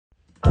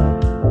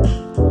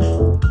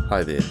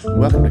Hi there, and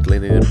welcome to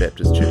Leanne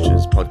Baptist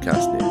Church's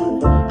podcast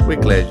network.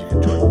 We're glad you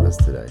can join with us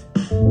today.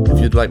 If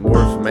you'd like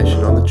more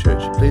information on the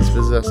church, please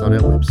visit us on our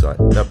website,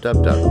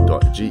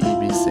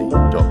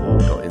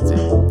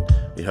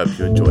 www.gebc.org.nz. We hope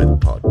you enjoy the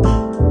pod.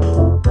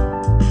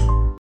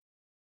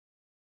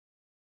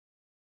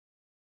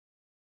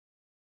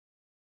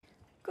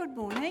 Good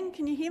morning,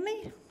 can you hear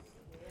me?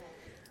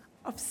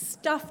 I've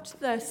stuffed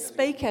the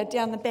speaker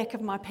down the back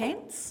of my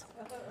pants,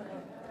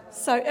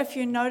 so if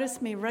you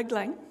notice me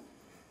wriggling,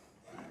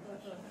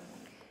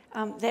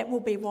 that will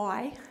be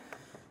why.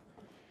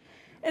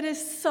 It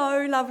is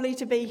so lovely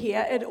to be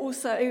here. It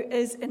also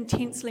is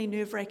intensely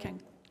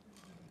nerve-wracking.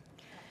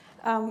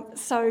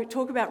 So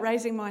talk about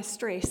raising my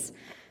stress.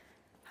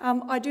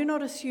 I do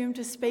not assume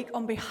to speak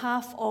on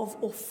behalf of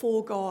or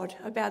for God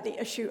about the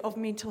issue of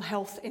mental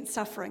health and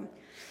suffering.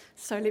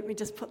 So let me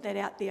just put that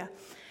out there.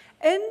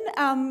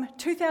 In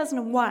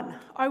 2001,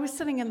 I was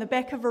sitting in the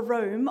back of a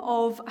room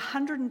of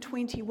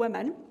 120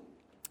 women,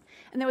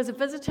 and there was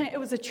it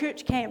was a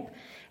church camp,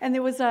 and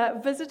there was a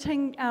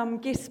visiting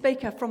guest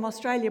speaker from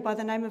Australia by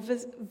the name of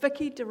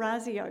Vicky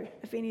DeRazio,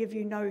 if any of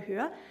you know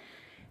her.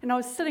 And I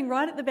was sitting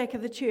right at the back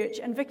of the church,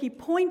 and Vicky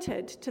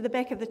pointed to the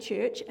back of the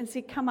church and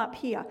said, "Come up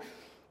here." I was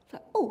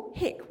like, "Oh,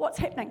 heck, what's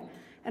happening?"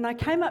 And I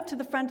came up to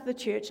the front of the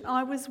church, and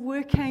I was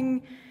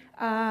working,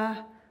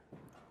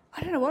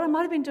 I don't know what, I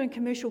might have been doing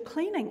commercial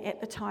cleaning at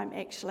the time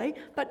actually,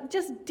 but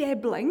just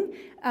dabbling,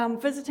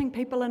 visiting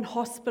people in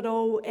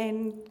hospital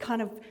and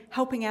kind of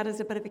helping out as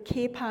a bit of a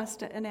care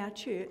pastor in our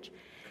church.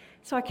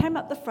 So I came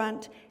up the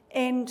front,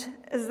 and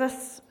is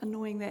this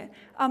annoying there?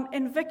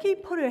 And Vicky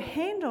put her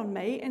hand on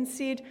me and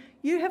said,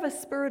 "You have a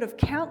spirit of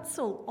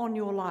counsel on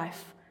your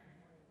life."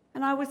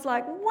 And I was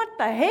like, what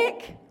the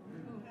heck?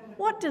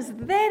 What does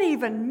that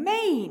even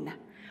mean?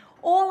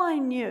 All I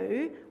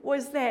knew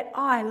was that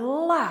I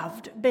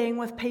loved being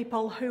with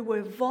people who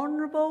were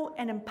vulnerable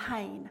and in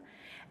pain.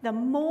 The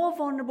more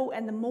vulnerable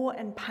and the more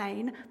in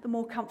pain, the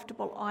more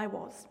comfortable I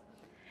was.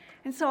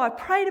 And so I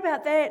prayed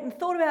about that and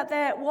thought about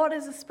that. What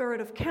is a spirit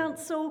of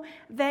counsel?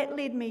 That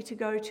led me to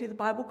go to the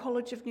Bible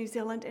College of New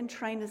Zealand and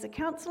train as a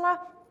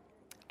counsellor.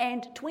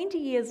 And 20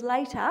 years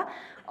later,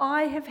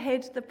 I have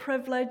had the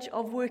privilege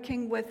of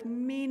working with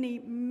many,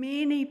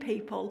 many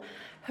people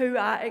who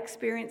are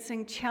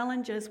experiencing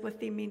challenges with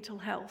their mental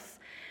health.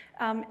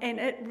 And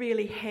it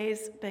really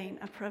has been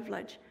a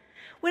privilege.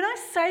 When I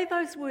say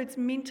those words,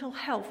 mental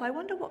health, I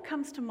wonder what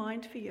comes to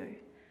mind for you.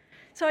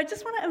 So I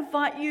just want to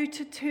invite you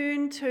to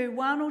turn to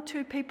one or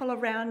two people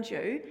around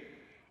you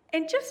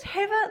and just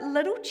have a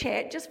little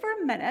chat, just for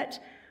a minute.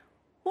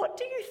 What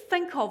do you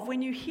think of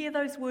when you hear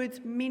those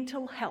words,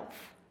 mental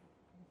health?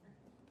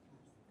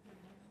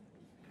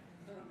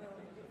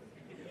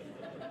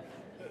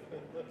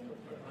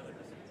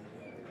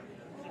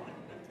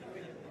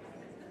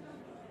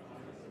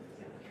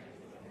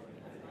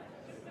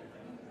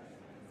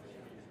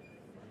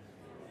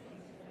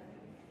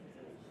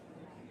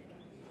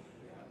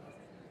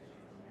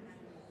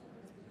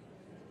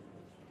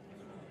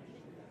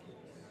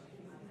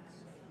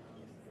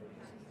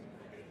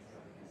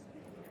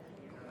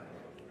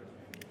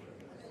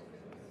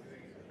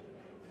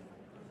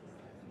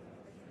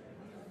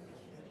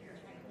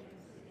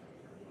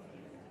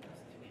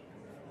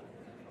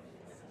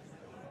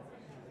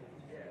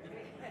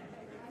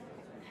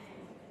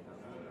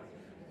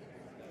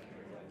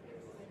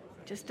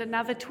 Just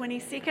another 20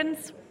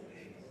 seconds.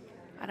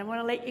 I don't want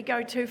to let you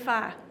go too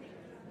far.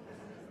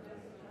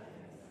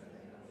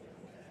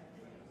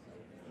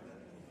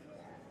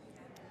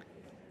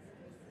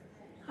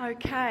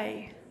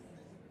 Okay.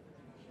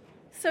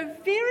 So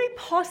very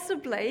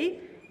possibly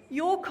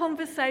your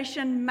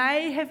conversation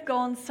may have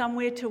gone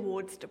somewhere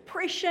towards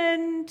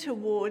depression,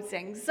 towards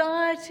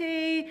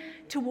anxiety,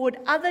 toward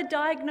other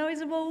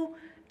diagnosable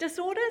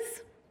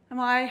disorders.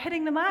 Am I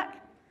hitting the mark?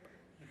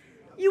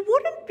 You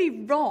wouldn't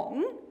be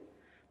wrong.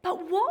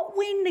 But what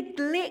we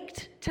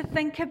neglect to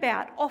think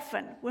about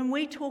often when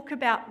we talk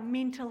about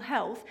mental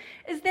health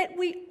is that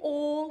we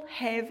all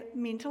have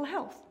mental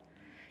health.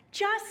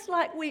 Just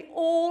like we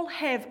all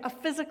have a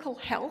physical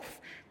health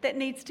that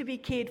needs to be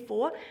cared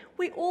for,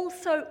 we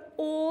also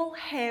all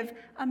have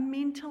a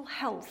mental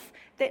health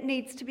that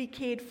needs to be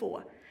cared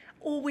for.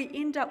 Or we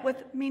end up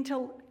with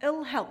mental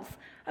ill health.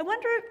 I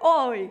wonder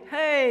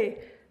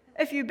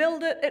if you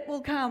build it, it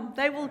will come.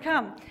 They will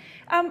come.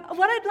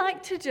 What I'd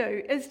like to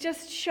do is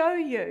just show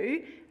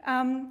you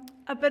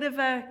a bit of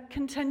a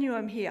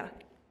continuum here.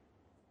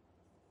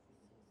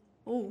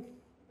 Ooh.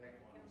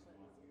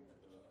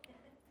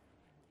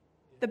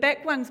 The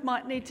back ones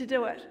might need to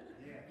do it.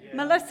 Yeah.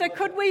 Melissa,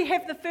 could we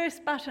have the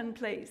first button,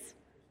 please?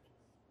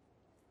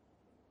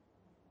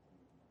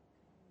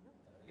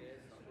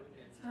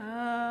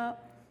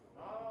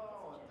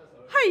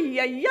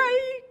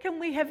 Can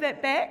we have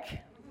that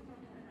back?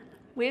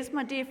 Where's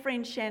my dear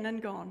friend Shannon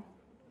gone?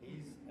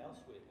 He's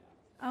elsewhere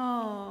now.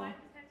 Oh. I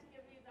just had to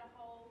give you the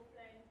whole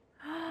thing.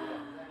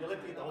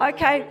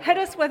 Okay, hit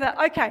us with it.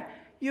 Okay,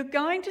 you're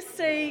going to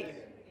see...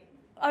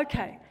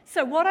 Okay,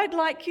 so what I'd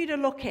like you to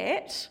look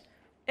at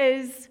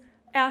is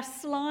our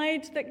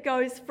slide that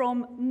goes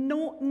from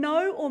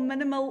no or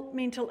minimal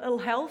mental ill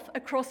health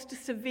across to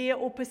severe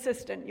or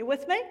persistent. You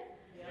with me?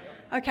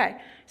 Yeah. Okay,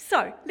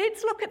 so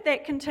let's look at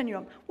that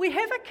continuum. We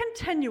have a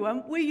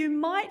continuum where you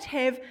might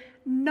have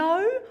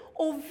no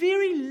or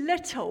very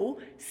little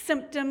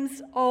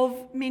symptoms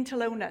of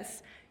mental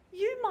illness.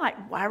 You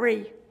might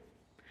worry,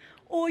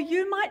 or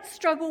you might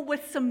struggle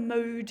with some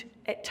mood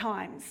at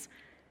times.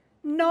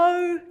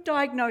 No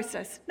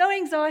diagnosis, no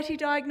anxiety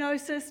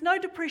diagnosis, no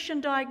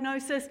depression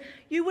diagnosis.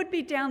 You would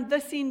be down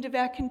this end of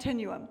our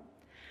continuum.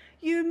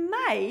 You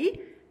may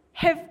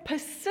have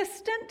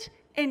persistent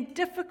and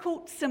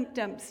difficult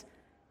symptoms.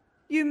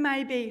 You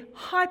may be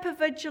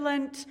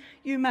hypervigilant,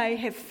 you may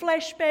have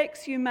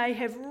flashbacks, you may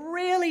have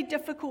really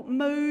difficult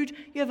mood,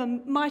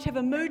 might have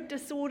a mood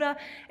disorder,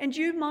 and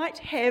you might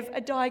have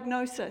a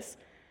diagnosis.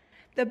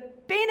 The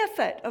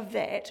benefit of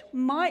that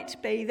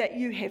might be that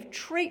you have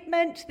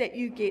treatment, that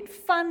you get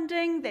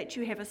funding, that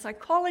you have a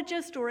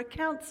psychologist or a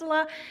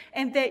counsellor,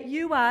 and that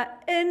you are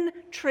in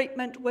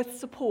treatment with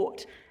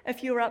support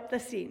if you're up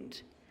this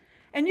end.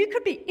 And you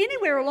could be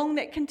anywhere along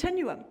that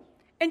continuum,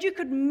 and you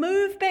could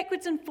move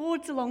backwards and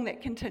forwards along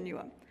that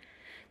continuum.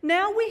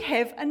 Now we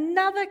have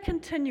another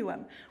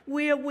continuum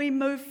where we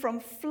move from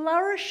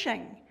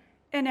flourishing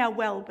in our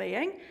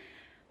well-being,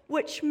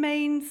 which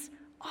means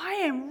I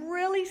am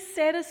really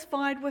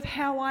satisfied with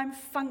how I'm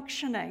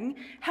functioning,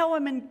 how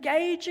I'm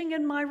engaging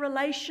in my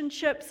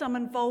relationships, I'm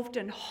involved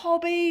in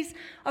hobbies,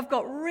 I've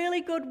got really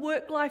good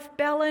work-life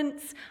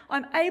balance,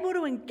 I'm able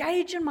to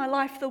engage in my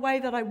life the way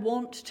that I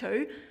want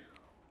to,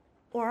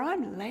 or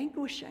I'm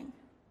languishing.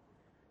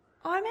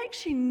 I'm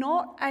actually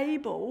not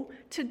able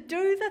to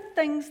do the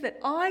things that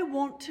I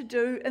want to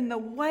do in the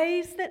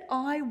ways that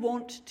I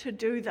want to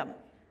do them.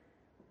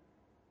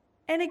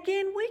 And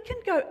again, we can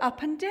go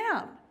up and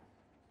down.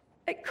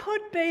 It could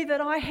be that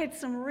I had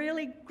some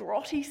really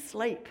grotty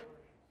sleep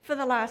for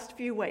the last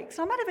few weeks.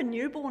 I might have a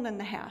newborn in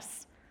the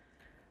house.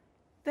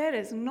 That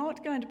is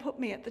not going to put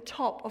me at the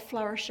top of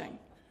flourishing.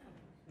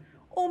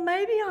 Or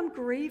maybe I'm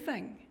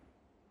grieving.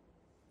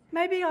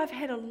 Maybe I've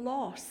had a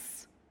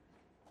loss.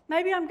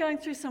 Maybe I'm going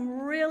through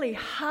some really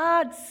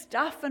hard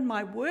stuff in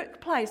my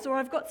workplace, or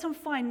I've got some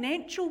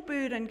financial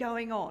burden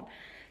going on.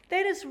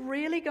 That is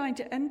really going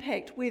to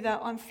impact whether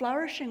I'm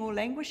flourishing or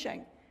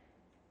languishing.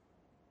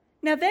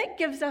 Now that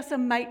gives us a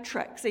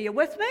matrix. Are you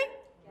with me?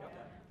 Yep.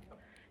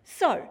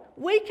 So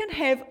we can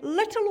have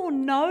little or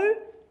no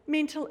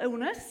mental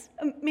illness,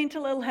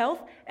 mental ill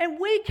health, and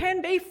we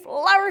can be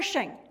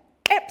flourishing,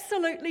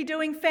 absolutely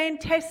doing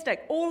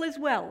fantastic, all is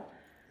well.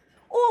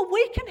 Or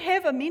we can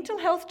have a mental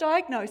health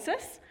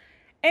diagnosis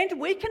and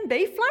we can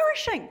be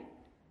flourishing.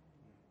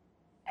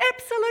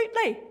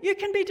 Absolutely, you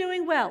can be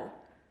doing well.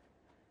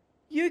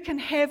 You can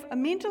have a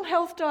mental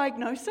health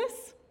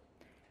diagnosis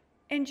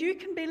and you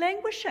can be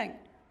languishing.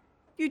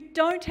 You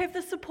don't have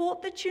the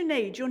support that you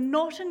need. You're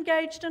not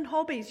engaged in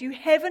hobbies. You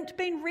haven't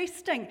been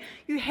resting.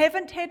 You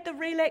haven't had the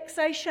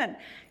relaxation.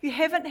 You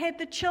haven't had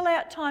the chill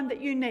out time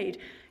that you need.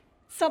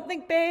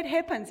 Something bad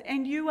happens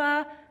and you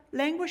are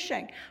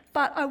languishing.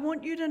 But I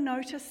want you to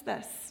notice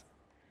this.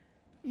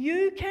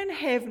 You can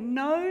have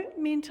no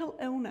mental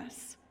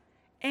illness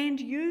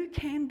and you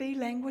can be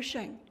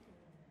languishing.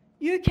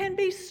 You can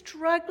be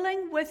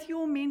struggling with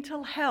your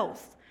mental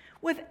health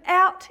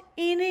without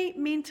any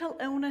mental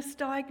illness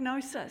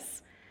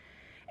diagnosis.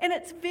 And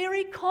it's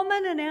very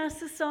common in our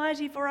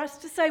society for us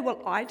to say,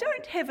 well, I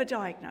don't have a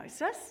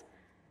diagnosis.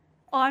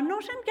 I'm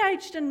not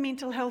engaged in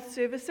mental health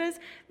services,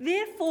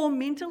 therefore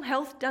mental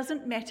health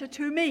doesn't matter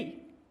to me.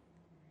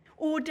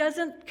 Or this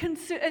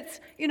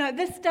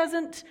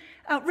doesn't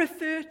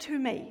refer to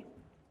me.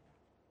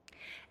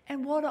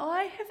 And what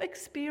I have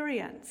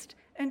experienced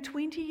in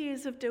 20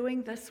 years of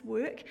doing this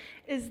work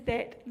is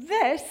that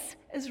this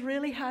is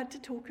really hard to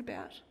talk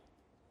about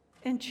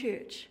in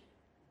church.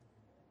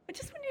 I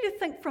just want you to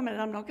think for a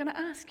minute. I'm not going to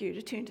ask you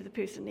to turn to the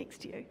person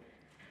next to you.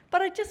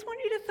 But I just want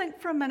you to think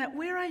for a minute,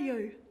 where are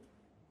you?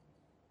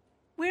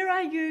 Where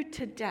are you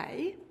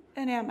today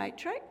in our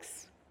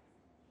matrix?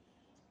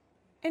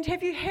 And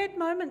have you had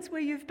moments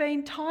where you've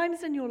been,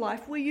 times in your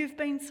life where you've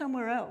been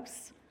somewhere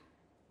else?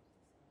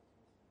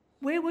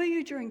 Where were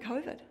you during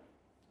COVID?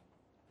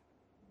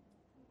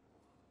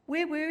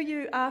 Where were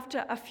you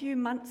after a few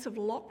months of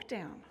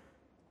lockdown?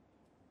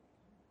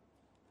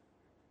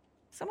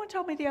 Someone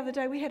told me the other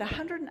day we had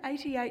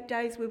 188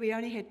 days where we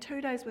only had 2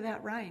 days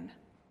without rain.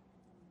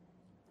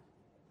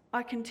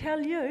 I can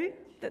tell you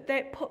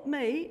that put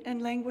me in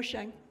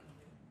languishing.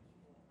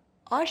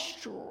 I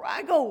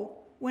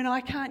struggle when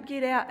I can't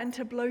get out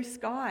into blue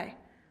sky.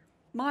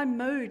 My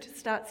mood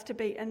starts to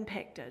be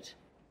impacted.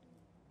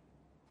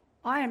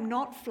 I am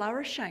not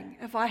flourishing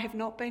if I have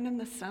not been in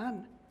the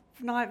sun,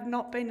 if I have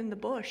not been in the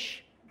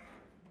bush.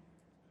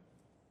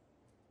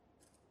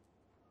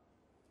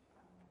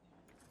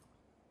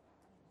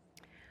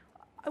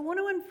 I want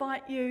to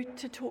invite you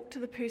to talk to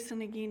the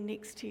person again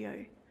next to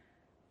you.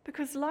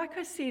 Because like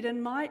I said,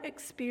 in my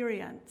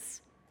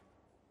experience,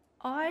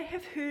 I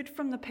have heard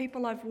from the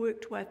people I've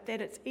worked with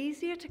that it's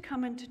easier to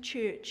come into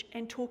church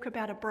and talk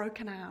about a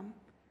broken arm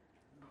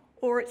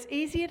or it's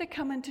easier to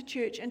come into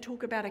church and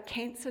talk about a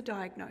cancer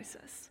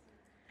diagnosis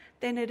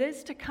than it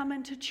is to come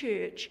into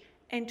church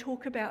and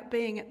talk about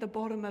being at the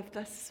bottom of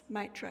this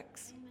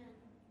matrix.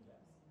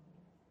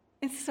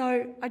 And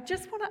so I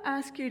just want to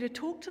ask you to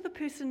talk to the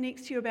person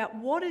next to you about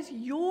what is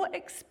your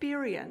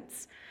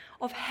experience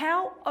of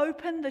how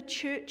open the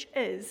church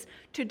is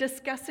to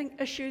discussing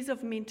issues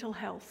of mental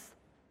health.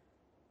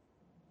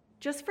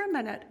 Just for a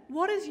minute,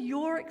 what is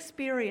your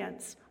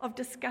experience of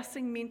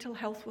discussing mental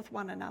health with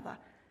one another?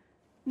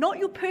 Not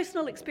your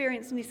personal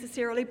experience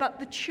necessarily, but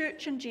the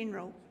church in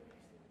general.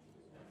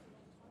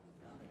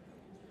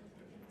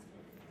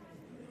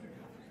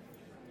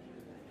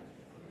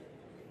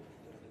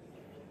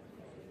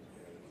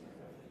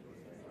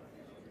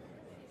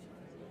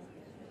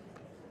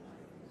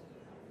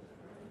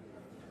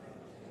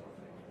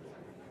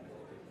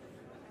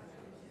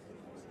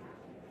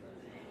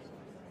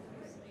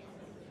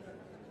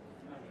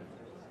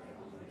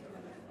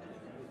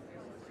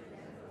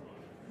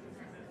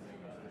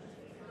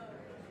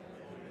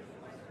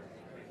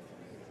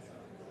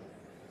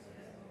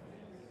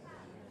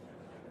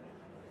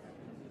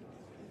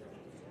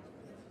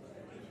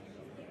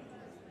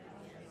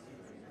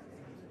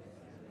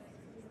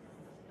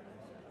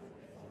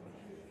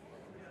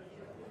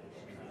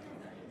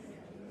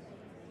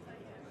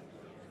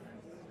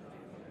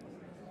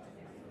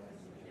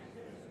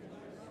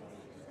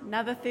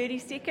 Another 30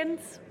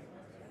 seconds.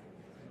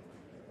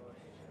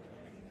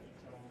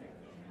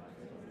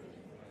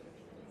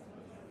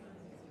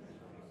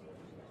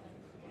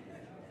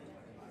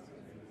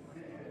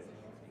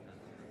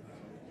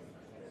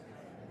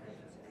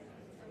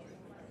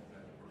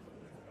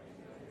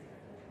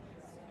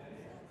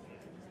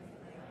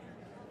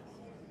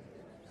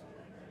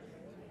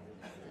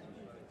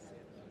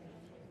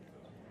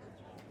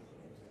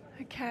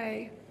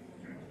 Okay.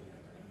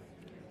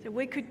 So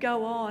we could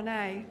go on,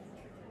 eh?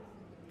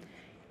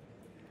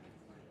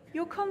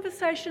 Your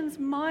conversations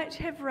might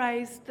have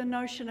raised the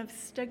notion of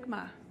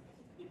stigma.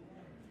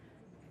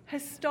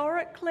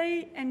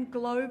 Historically and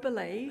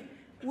globally,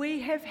 we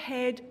have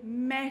had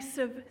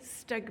massive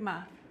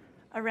stigma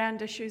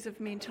around issues of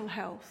mental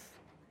health.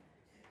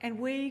 And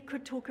we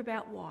could talk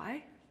about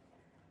why.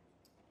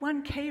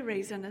 One key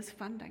reason is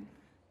funding.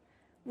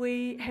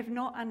 We have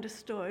not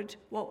understood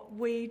what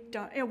we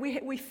don't,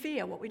 we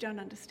fear what we don't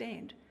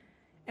understand.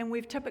 And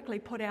we've typically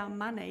put our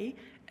money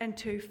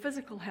into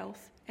physical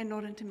health and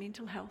not into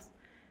mental health.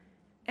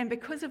 And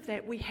because of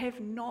that, we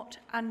have not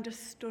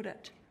understood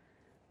it.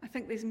 I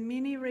think there's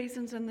many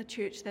reasons in the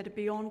church that are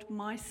beyond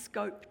my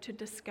scope to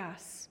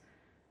discuss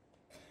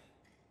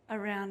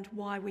around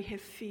why we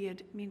have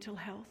feared mental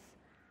health.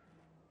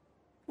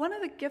 One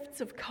of the gifts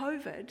of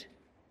COVID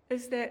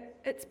is that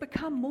it's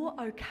become more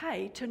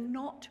okay to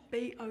not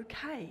be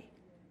okay.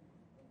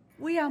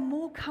 We are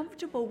more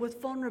comfortable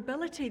with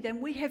vulnerability than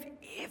we have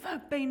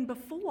ever been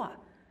before.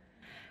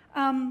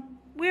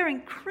 We're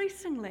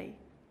increasingly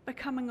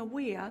becoming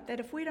aware that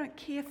if we don't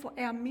care for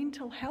our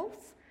mental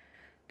health,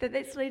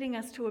 that's leading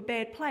us to a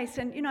bad place.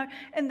 And, you know,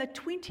 in the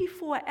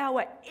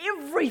 24-hour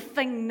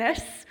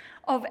everythingness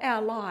of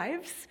our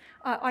lives,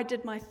 I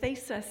did my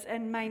thesis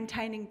in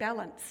maintaining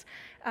balance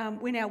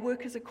when our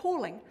work is a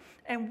calling.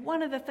 And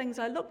one of the things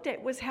I looked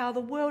at was how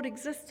the world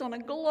exists on a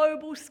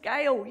global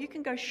scale. You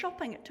can go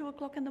shopping at 2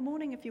 o'clock in the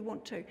morning if you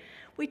want to.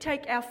 We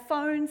take our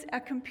phones, our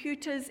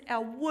computers,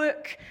 our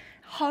work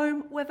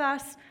home with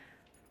us.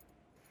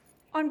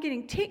 I'm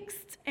getting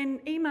texts and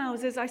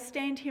emails as I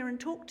stand here and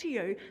talk to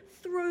you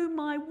through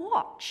my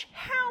watch.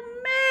 How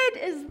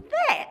mad is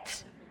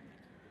that?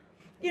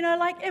 You know,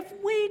 like if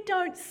we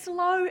don't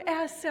slow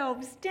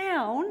ourselves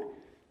down,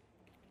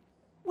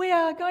 we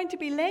are going to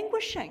be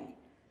languishing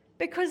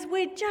because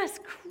we're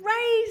just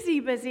crazy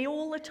busy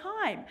all the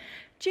time.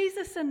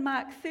 Jesus in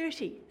Mark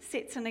 30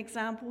 sets an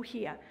example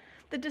here.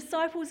 The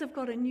disciples have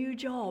got a new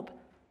job.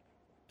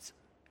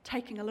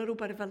 Taking a little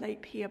bit of a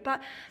leap here,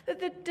 but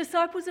the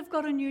disciples have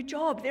got a new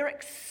job. They're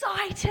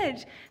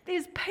excited.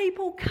 There's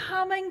people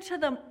coming to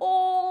them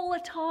all the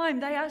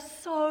time. They are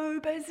so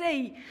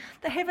busy.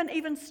 They haven't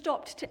even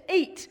stopped to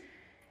eat.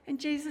 And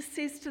Jesus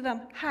says to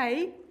them,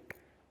 hey,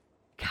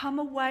 come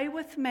away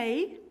with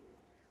me.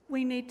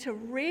 We need to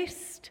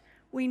rest.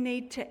 We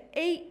need to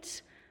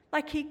eat.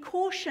 Like he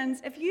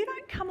cautions, if you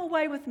don't come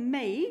away with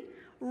me,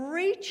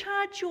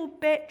 recharge your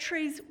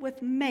batteries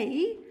with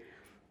me,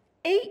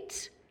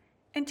 eat,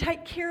 and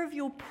take care of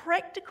your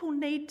practical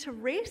need to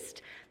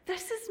rest,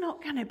 this is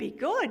not going to be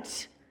good.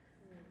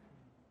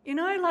 You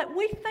know, like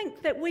we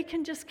think that we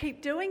can just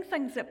keep doing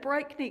things at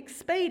breakneck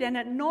speed and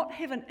it not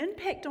have an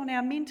impact on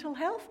our mental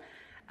health.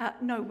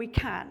 No, we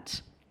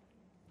can't.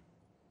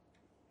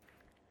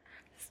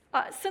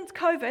 Since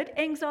COVID,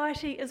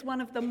 anxiety is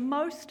the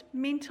most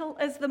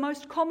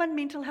common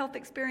mental health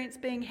experience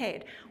being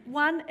had.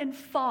 1 in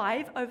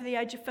 5 over the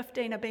age of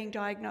 15 are being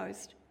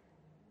diagnosed.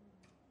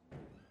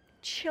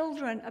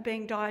 Children are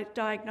being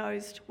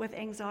diagnosed with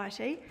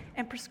anxiety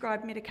and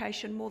prescribed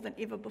medication more than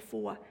ever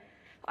before.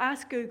 I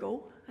asked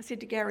Google, I said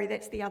to Gary,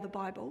 that's the other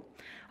Bible.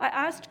 I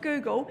asked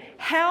Google,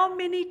 how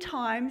many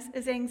times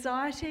is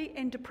anxiety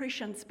and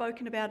depression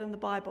spoken about in the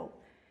Bible?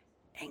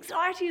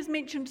 Anxiety is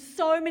mentioned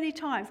so many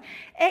times.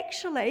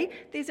 Actually,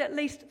 there's at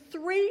least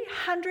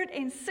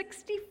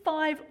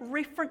 365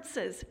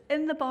 references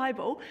in the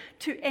Bible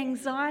to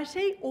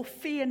anxiety or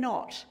fear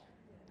not.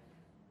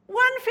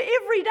 One for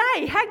every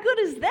day. How good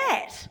is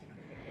that?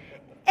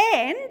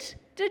 And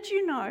did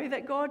you know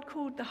that God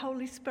called the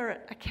Holy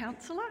Spirit a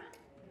counselor?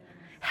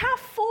 How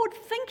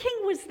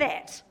forward-thinking was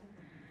that?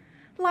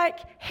 Like,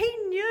 he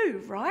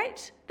knew,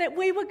 right, that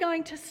we were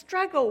going to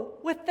struggle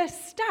with this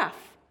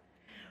stuff.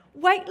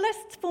 Wait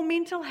lists for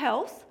mental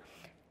health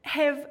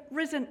have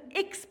risen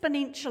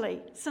exponentially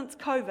since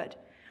COVID.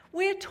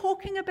 We're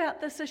talking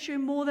about this issue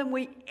more than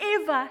we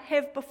ever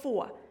have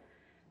before.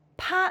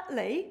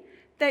 Partly,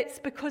 that's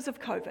because of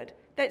COVID.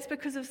 That's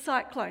because of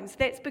cyclones.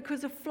 That's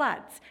because of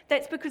floods.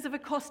 That's because of a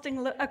cost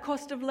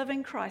of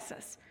living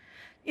crisis.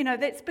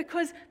 That's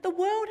because the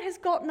world has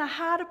gotten a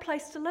harder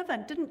place to live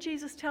in. Didn't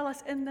Jesus tell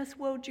us, in this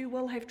world you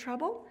will have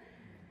trouble?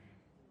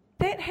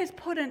 That has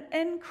put an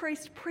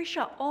increased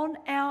pressure on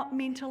our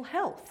mental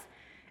health.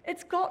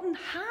 It's gotten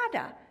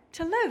harder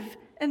to live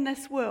in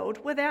this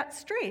world without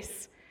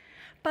stress.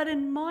 But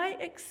in my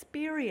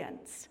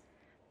experience,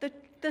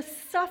 the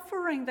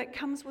suffering that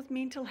comes with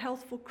mental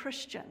health for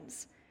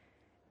Christians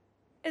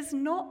is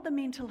not the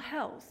mental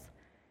health.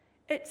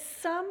 It's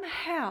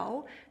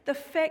somehow the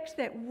fact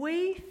that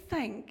we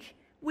think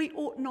we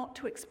ought not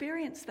to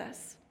experience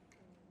this.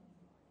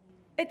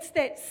 It's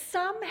that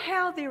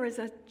somehow there is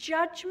a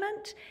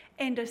judgment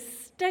and a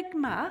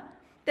stigma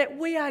that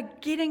we are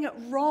getting it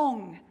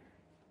wrong,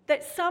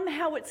 that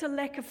somehow it's a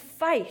lack of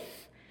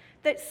faith,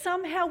 that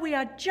somehow we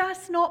are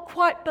just not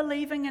quite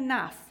believing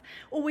enough,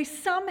 or we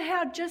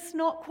somehow just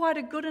not quite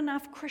a good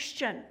enough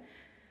Christian.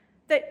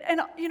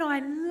 I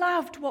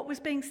loved what was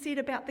being said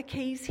about the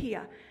keys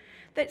here.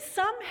 That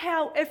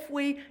somehow if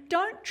we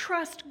don't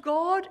trust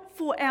God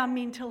for our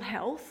mental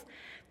health,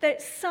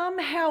 that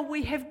somehow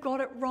we have got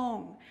it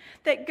wrong.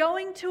 That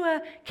going to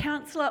a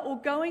counsellor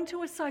or going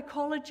to a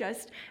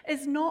psychologist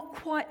is not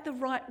quite the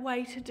right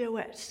way to do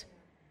it.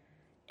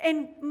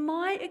 And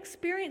my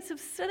experience of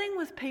sitting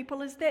with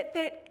people is that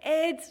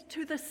adds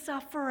to the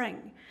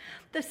suffering.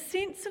 The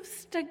sense of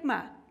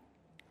stigma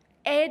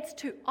adds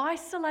to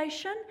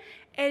isolation,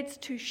 adds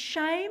to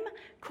shame,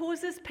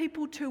 causes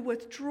people to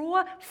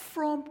withdraw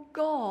from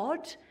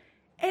God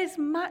as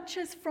much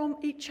as from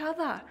each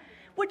other,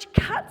 which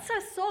cuts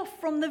us off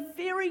from the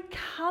very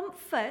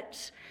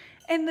comfort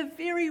and the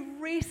very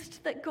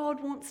rest that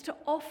God wants to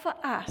offer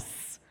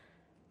us.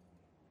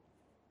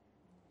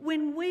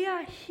 When we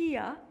are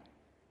here,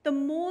 the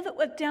more that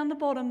we're down the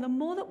bottom, the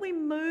more that we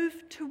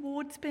move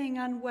towards being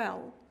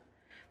unwell,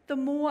 the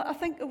more, I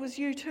think it was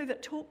you too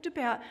that talked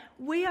about,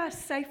 we are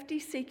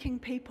safety-seeking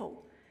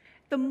people.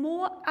 The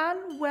more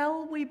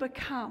unwell we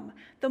become,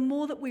 the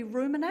more that we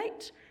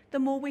ruminate, the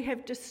more we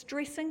have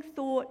distressing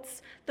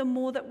thoughts, the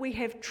more that we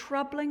have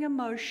troubling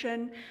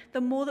emotion,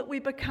 the more that we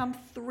become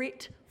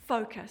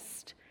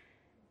threat-focused,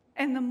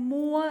 and the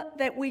more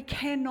that we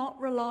cannot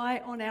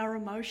rely on our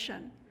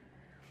emotion.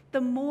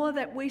 The more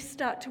that we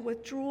start to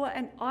withdraw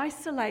and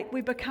isolate,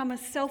 we become a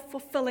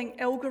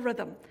self-fulfilling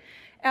algorithm.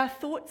 Our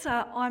thoughts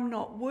are, I'm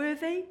not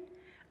worthy,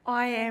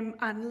 I am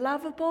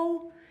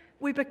unlovable.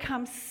 We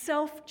become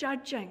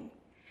self-judging.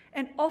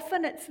 And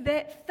often it's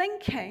that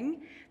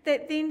thinking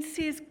that then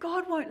says,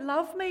 God won't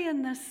love me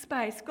in this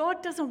space.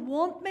 God doesn't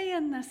want me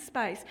in this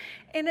space.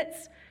 And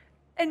it's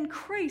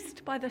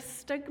increased by the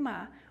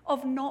stigma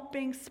of not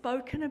being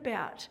spoken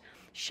about.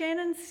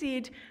 Shannon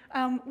said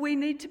we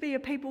need to be a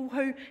people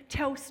who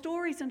tell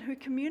stories and who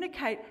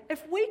communicate.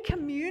 If we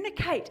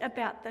communicate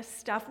about this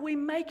stuff, we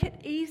make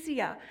it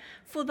easier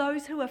for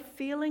those who are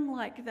feeling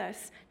like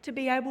this to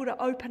be able to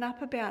open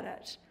up about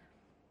it.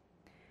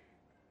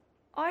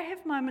 I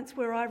have moments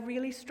where I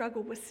really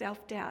struggle with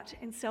self-doubt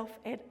and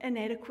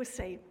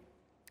self-inadequacy.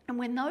 And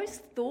when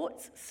those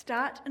thoughts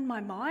start in my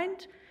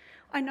mind,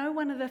 I know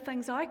one of the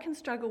things I can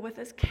struggle with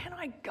is, can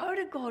I go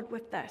to God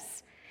with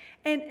this?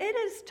 And it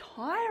is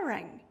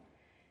tiring.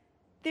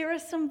 There are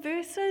some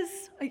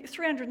verses,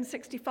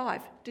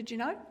 365, did you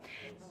know?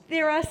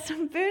 There are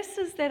some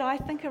verses that I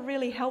think are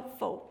really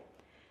helpful.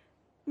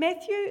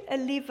 Matthew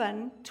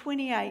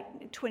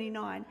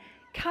 11:28-29.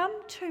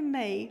 Come to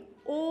me,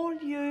 all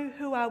you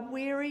who are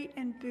weary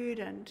and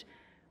burdened,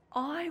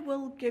 I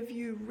will give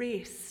you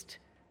rest.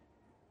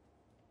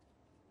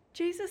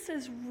 Jesus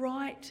is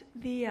right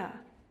there.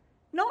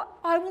 Not,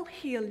 I will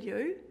heal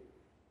you,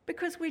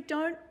 because we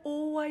don't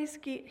always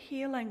get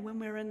healing when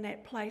we're in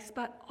that place,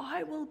 but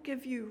I will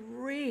give you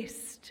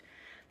rest.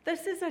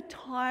 This is a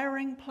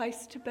tiring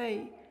place to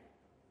be.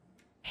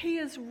 He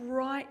is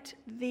right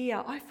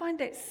there. I find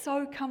that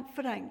so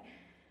comforting.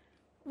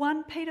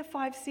 1 Peter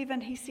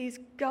 5:7,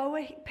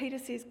 Peter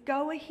says,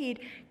 go ahead,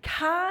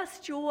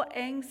 cast your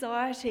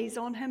anxieties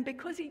on him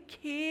because he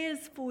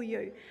cares for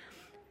you.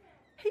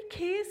 He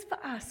cares for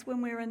us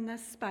when we're in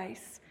this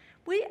space.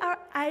 We are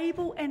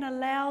able and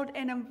allowed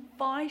and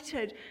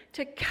invited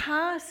to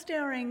cast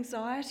our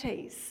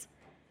anxieties.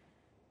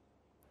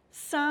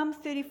 Psalm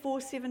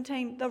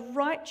 34:17, the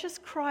righteous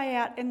cry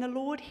out and the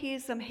Lord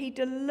hears them. He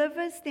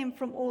delivers them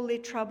from all their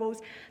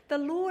troubles. The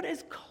Lord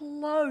is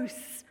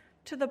close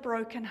to the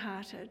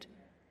brokenhearted.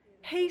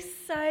 He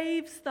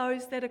saves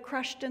those that are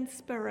crushed in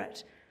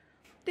spirit.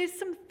 There's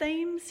some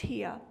themes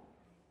here.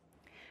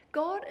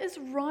 God is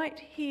right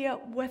here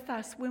with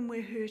us when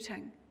we're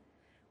hurting.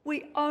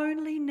 We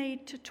only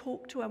need to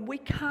talk to him. We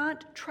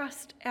can't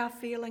trust our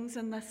feelings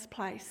in this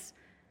place.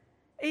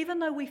 Even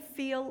though we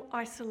feel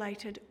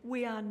isolated,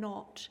 we are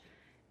not.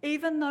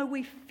 Even though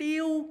we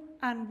feel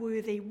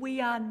unworthy, we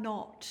are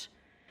not.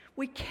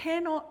 We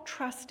cannot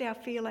trust our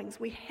feelings.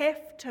 We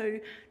have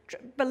to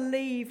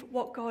believe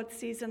what God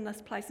says in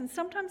this place. And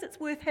sometimes it's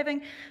worth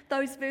having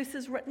those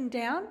verses written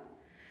down.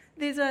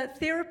 There's a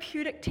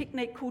therapeutic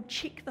technique called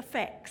check the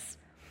facts.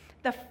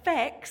 The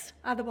facts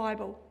are the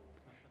Bible.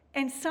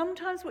 And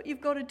sometimes what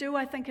you've got to do,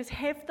 I think, is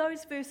have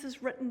those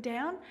verses written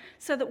down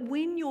so that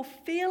when you're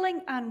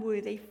feeling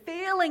unworthy,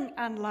 feeling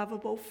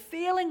unlovable,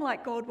 feeling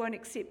like God won't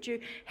accept you,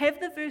 have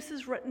the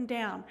verses written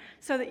down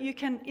so that you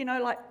can,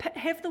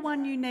 have the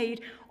one you need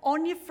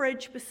on your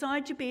fridge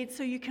beside your bed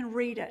so you can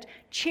read it.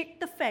 Check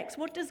the facts.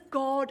 What does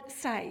God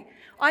say?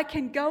 I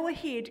can go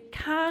ahead,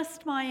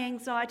 cast my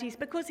anxieties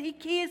because he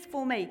cares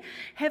for me.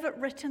 Have it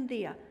written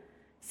there,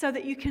 so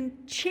that you can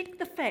check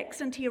the facts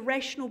into your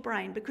rational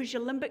brain, because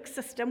your limbic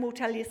system will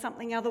tell you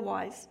something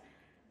otherwise.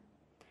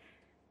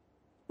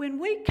 When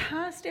we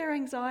cast our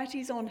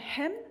anxieties on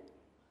him,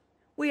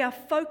 we are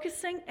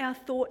focusing our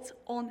thoughts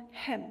on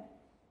him.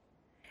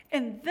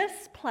 In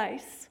this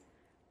place,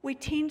 we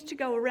tend to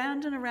go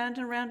around and around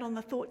and around on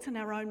the thoughts in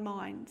our own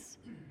minds.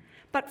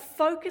 But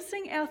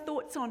focusing our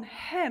thoughts on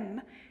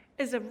him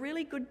is a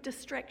really good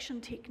distraction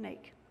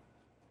technique.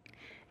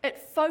 It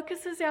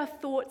focuses our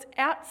thoughts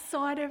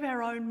outside of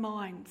our own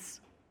minds,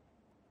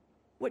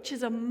 which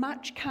is a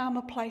much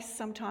calmer place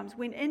sometimes.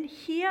 When in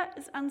here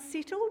is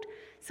unsettled,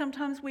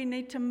 sometimes we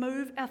need to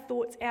move our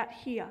thoughts out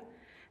here.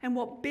 And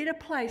what better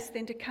place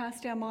than to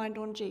cast our mind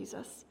on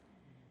Jesus?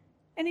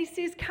 And he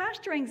says,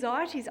 cast your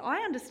anxieties.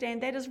 I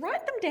understand that is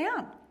write them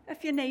down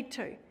if you need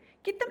to.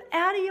 Get them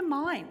out of your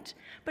mind.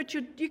 But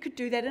you could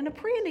do that in a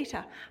prayer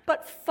letter.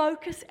 But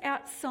focus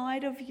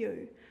outside of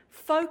you.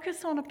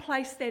 Focus on a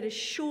place that is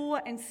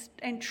sure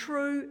and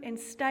true and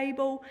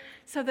stable,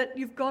 so that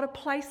you've got a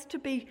place to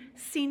be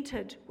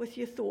centered with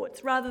your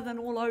thoughts rather than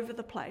all over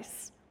the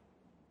place.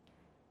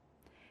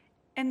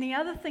 And the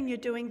other thing you're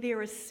doing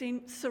there is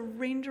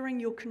surrendering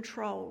your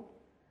control.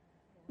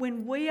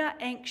 When we are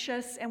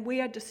anxious and we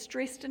are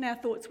distressed in our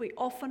thoughts, we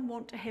often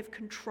want to have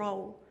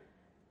control.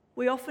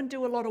 We often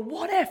do a lot of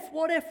what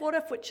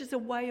if, which is a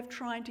way of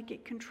trying to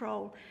get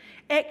control.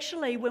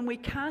 Actually, when we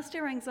cast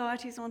our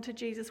anxieties onto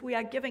Jesus, we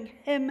are giving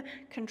him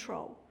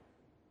control.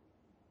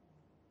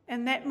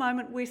 In that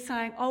moment, we're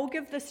saying, I'll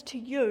give this to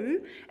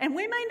you. And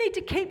we may need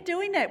to keep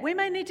doing that. We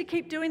may need to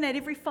keep doing that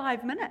every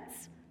 5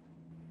 minutes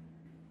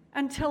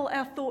until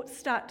our thoughts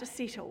start to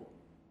settle.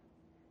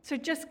 So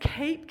just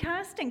keep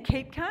casting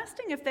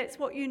if that's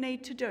what you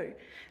need to do.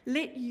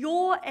 Let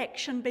your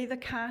action be the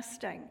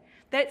casting.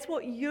 That's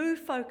what you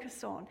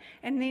focus on.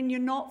 And then you're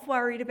not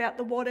worried about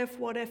the what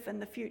if in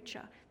the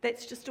future.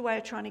 That's just a way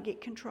of trying to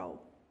get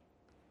control.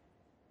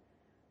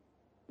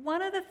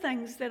 One of the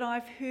things that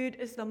I've heard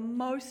is the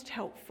most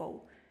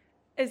helpful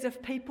is if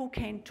people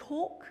can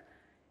talk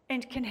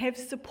and can have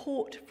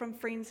support from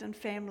friends and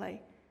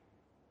family.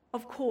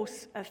 Of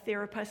course, a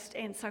therapist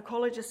and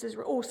psychologist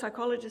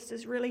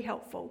is really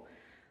helpful.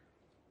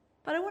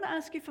 But I want to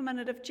ask you for a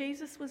minute, if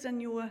Jesus was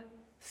in your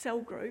cell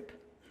group,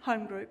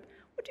 home group,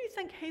 what do you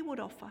think he would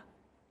offer?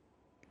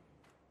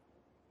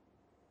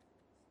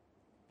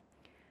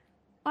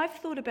 I've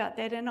thought about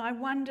that, and I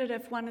wondered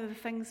if one of the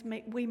things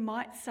we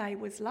might say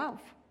was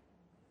love.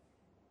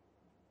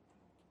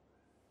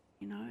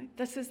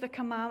 This is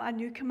a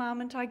new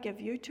commandment I give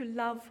you, to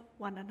love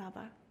one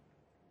another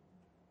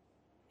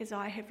as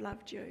I have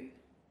loved you.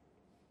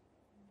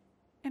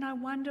 And I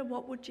wonder,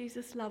 what would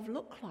Jesus' love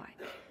look like?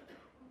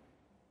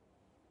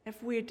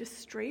 If we're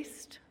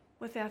distressed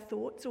with our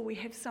thoughts, or we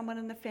have someone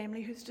in the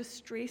family who's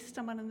distressed,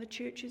 someone in the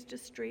church who's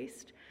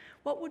distressed,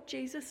 what would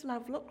Jesus'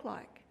 love look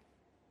like?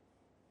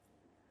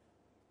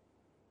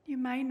 You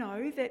may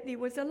know that there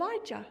was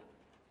Elijah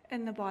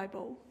in the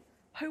Bible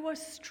who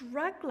was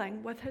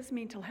struggling with his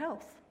mental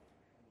health.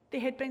 There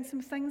had been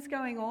some things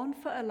going on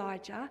for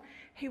Elijah.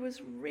 He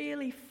was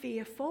really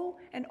fearful,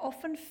 and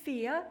often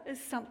fear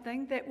is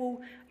something that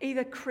will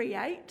either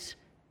create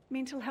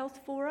mental health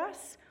for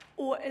us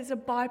or is a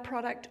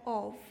byproduct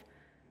of.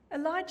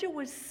 Elijah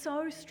was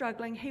so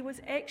struggling, he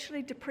was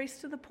actually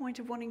depressed to the point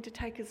of wanting to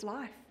take his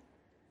life.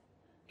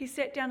 He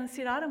sat down and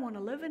said, I don't want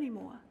to live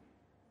anymore.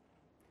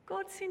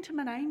 God sent him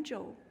an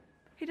angel.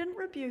 He didn't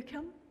rebuke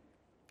him.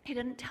 He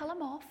didn't tell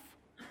him off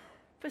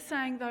for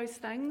saying those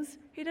things.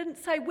 He didn't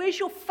say, where's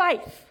your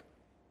faith?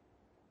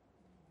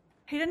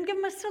 He didn't give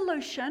him a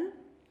solution.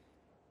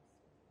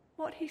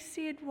 What he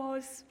said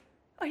was,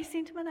 he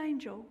sent him an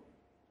angel.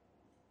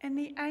 And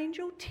the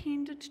angel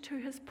tended to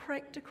his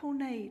practical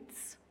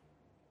needs.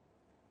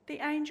 The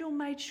angel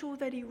made sure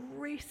that he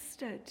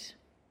rested.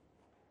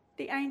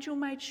 The angel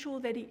made sure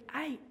that he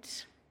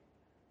ate.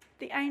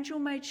 The angel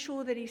made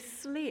sure that he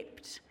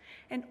slept.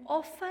 And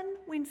often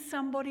when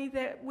somebody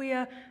that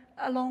we're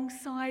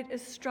alongside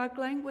is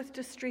struggling with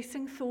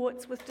distressing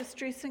thoughts, with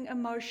distressing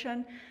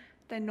emotion,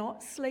 they're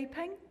not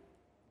sleeping.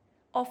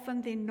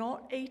 Often they're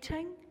not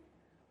eating.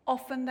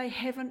 Often they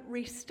haven't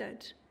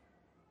rested.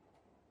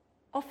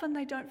 Often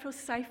they don't feel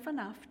safe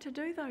enough to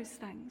do those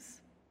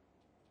things.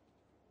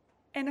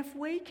 And if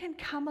we can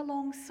come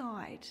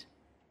alongside,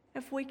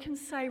 if we can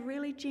say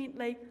really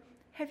gently,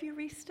 have you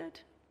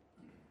rested?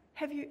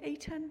 Have you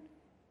eaten?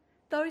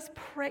 Those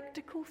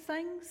practical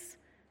things.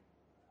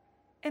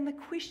 And the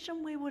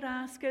question we would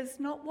ask is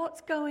not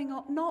what's going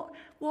on, not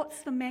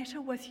what's the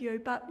matter with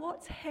you, but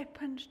what's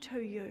happened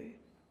to you.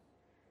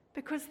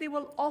 Because there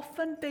will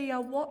often be a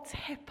what's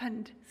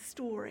happened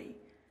story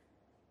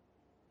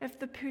if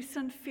the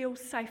person feels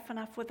safe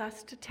enough with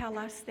us to tell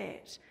us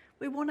that.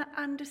 We want to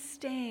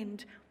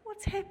understand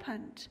what's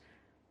happened.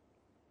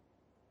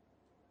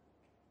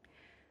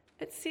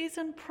 It says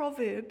in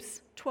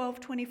Proverbs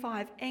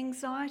 12:25,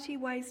 anxiety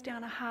weighs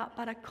down a heart,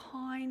 but a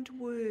kind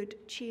word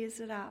cheers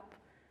it up.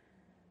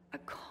 A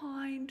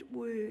kind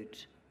word.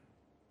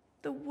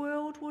 The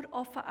world would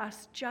offer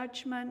us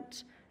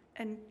judgment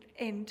and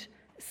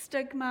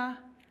stigma.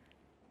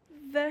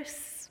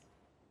 This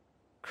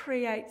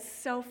creates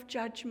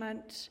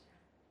self-judgment,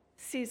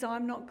 says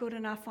I'm not good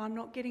enough, I'm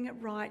not getting it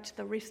right,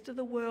 the rest of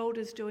the world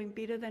is doing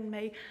better than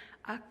me.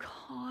 A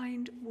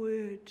kind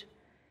word,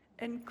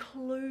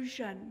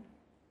 inclusion,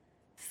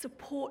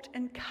 support,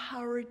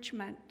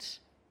 encouragement.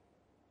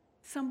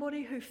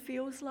 Somebody who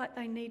feels like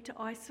they need to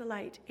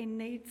isolate and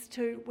needs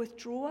to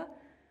withdraw,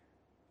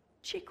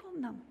 check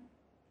on them.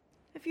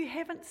 If you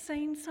haven't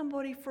seen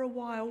somebody for a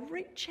while,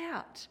 reach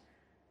out.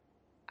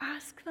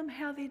 Ask them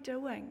how they're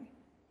doing.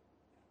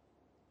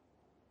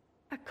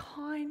 A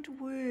kind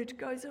word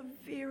goes a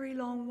very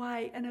long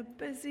way in a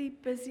busy,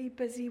 busy,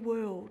 busy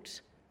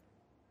world.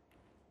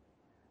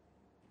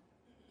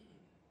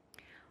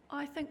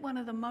 I think one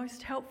of the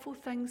most helpful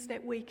things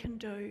that we can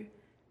do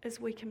is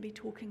we can be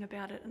talking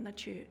about it in the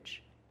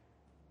church.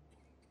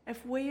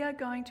 If we are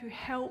going to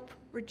help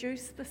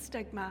reduce the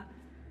stigma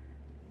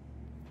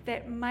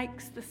that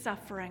makes the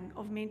suffering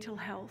of mental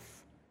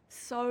health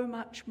so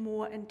much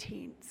more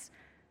intense,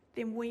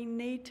 then we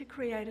need to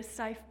create a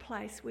safe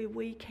place where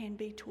we can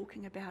be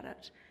talking about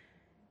it,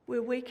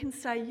 where we can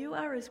say, you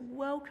are as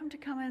welcome to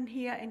come in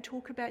here and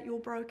talk about your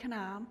broken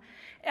arm,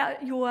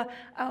 your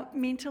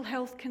mental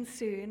health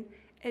concern,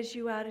 as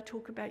you are to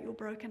talk about your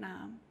broken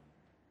arm.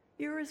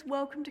 You're as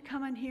welcome to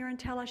come in here and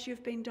tell us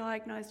you've been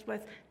diagnosed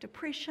with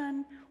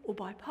depression or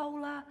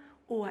bipolar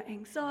or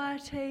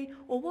anxiety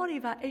or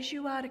whatever, as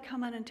you are to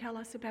come in and tell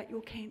us about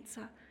your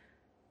cancer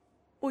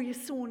or your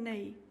sore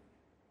knee.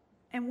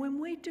 And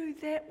when we do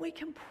that, we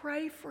can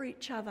pray for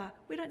each other.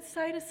 We don't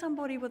say to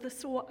somebody with a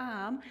sore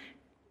arm,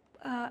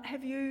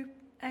 how's your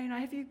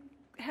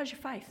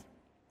faith?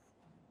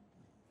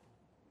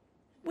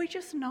 We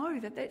just know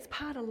that that's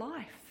part of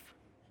life.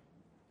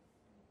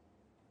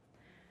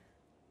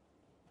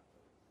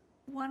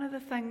 One of the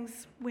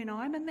things when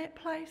I'm in that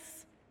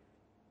place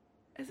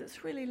is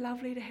it's really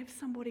lovely to have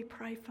somebody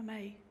pray for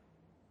me.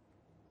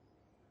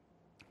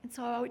 And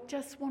so I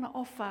just want to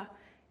offer,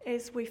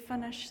 as we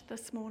finish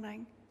this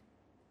morning,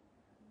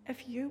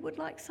 if you would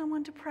like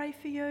someone to pray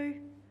for you,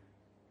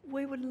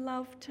 we would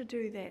love to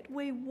do that.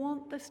 We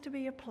want this to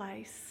be a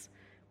place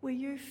where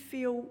you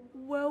feel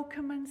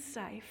welcome and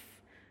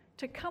safe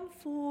to come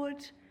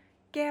forward,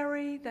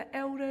 Gary, the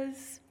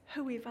elders,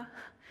 whoever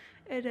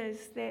it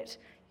is that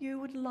you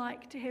would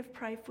like to have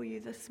pray for you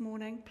this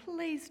morning.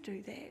 Please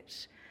do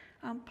that.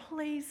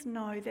 Please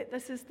know that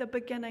this is the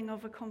beginning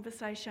of a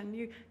conversation.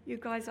 You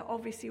guys are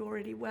obviously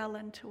already well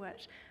into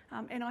it.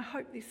 And I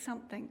hope there's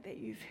something that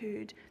you've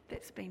heard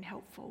that's been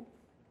helpful.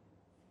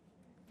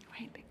 I'll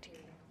hand back to you.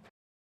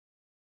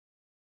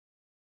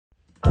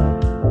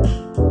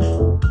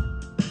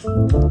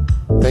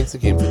 Thanks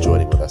again for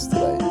joining with us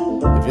today.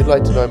 If you'd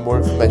like to know more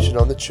information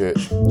on the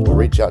church or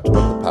reach out to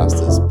one of the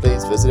pastors,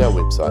 please visit our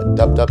website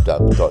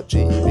www.gebc.org.nz.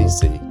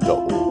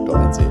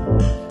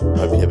 I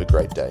hope you have a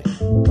great day.